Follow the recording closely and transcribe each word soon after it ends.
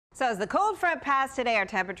So as the cold front passed today, our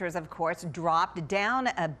temperatures, of course, dropped down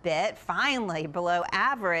a bit, finally below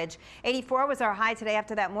average. 84 was our high today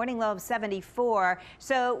after that morning low of 74.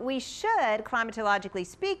 So we should, climatologically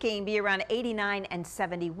speaking, be around 89 and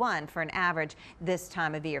 71 for an average this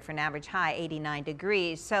time of year, for an average high 89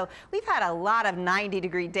 degrees. So we've had a lot of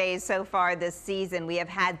 90-degree days so far this season. We have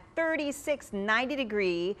had 36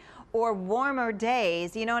 90-degree or warmer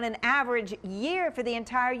days. You know, in an average year for the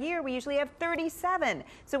entire year, we usually have 37.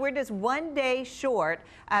 So we're just one day short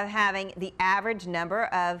of having the average number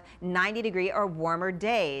of 90-degree or warmer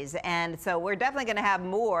days. And so we're definitely going to have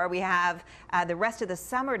more. We have the rest of the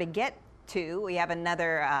summer to get to. We have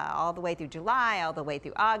another all the way through July, all the way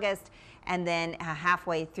through August, and then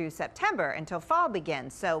halfway through September until fall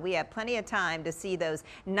begins. So we have plenty of time to see those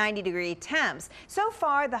 90-degree temps. So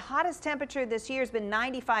far, the hottest temperature this year has been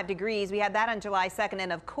 95 degrees. We had that on July 2nd,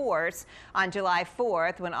 and of course, on July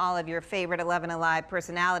 4th, when all of your favorite 11 Alive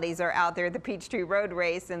personalities are out there at the Peachtree Road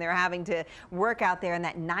Race, and they're having to work out there in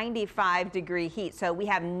that 95-degree heat. So we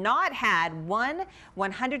have not had one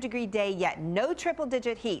 100-degree day yet. No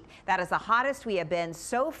triple-digit heat. That is the hottest we have been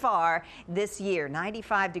so far this year,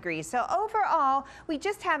 95 degrees. So overall, we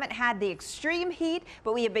just haven't had the extreme heat,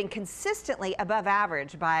 but we have been consistently above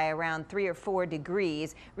average by around 3 or 4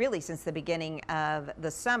 degrees, really since the beginning of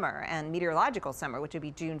the summer and meteorological summer, which would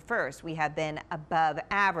be June 1st. We have been above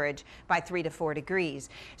average by 3 to 4 degrees.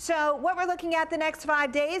 So what we're looking at the next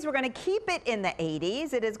 5 days, we're going to keep it in the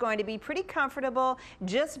 80s. It is going to be pretty comfortable,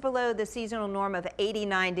 just below the seasonal norm of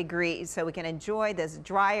 89 degrees. So we can enjoy this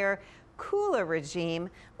drier, cooler regime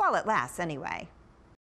while it lasts anyway.